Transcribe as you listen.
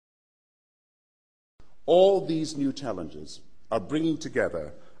All these new challenges are bringing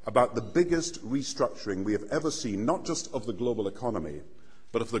together about the biggest restructuring we have ever seen, not just of the global economy,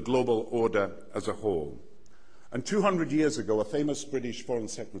 but of the global order as a whole. And 200 years ago, a famous British Foreign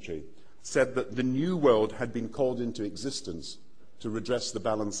Secretary said that the new world had been called into existence to redress the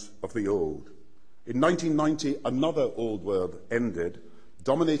balance of the old. In 1990, another old world ended,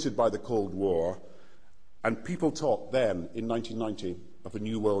 dominated by the Cold War, and people talked then, in 1990, of a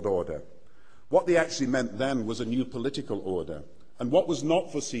new world order. What they actually meant then was a new political order. And what was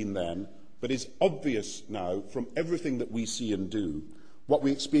not foreseen then, but is obvious now from everything that we see and do, what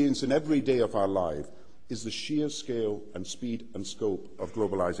we experience in every day of our life, is the sheer scale and speed and scope of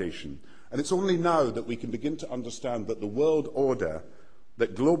globalization. And it's only now that we can begin to understand that the world order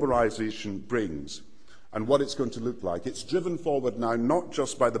that globalization brings and what it's going to look like, it's driven forward now not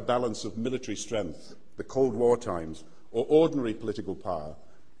just by the balance of military strength, the Cold War times, or ordinary political power.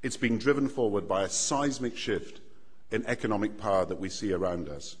 It's being driven forward by a seismic shift in economic power that we see around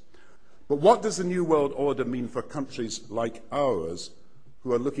us. But what does the new world order mean for countries like ours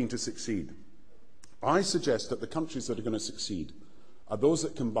who are looking to succeed? I suggest that the countries that are going to succeed are those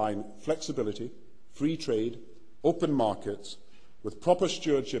that combine flexibility, free trade, open markets, with proper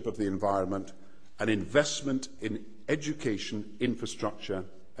stewardship of the environment and investment in education, infrastructure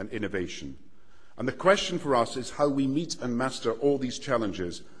and innovation. And the question for us is how we meet and master all these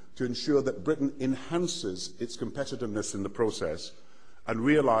challenges to ensure that Britain enhances its competitiveness in the process and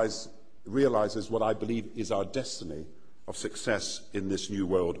realises what I believe is our destiny of success in this new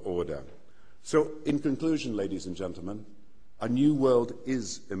world order. So, in conclusion, ladies and gentlemen, a new world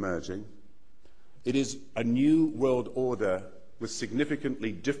is emerging. It is a new world order with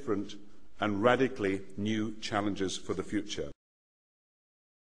significantly different and radically new challenges for the future.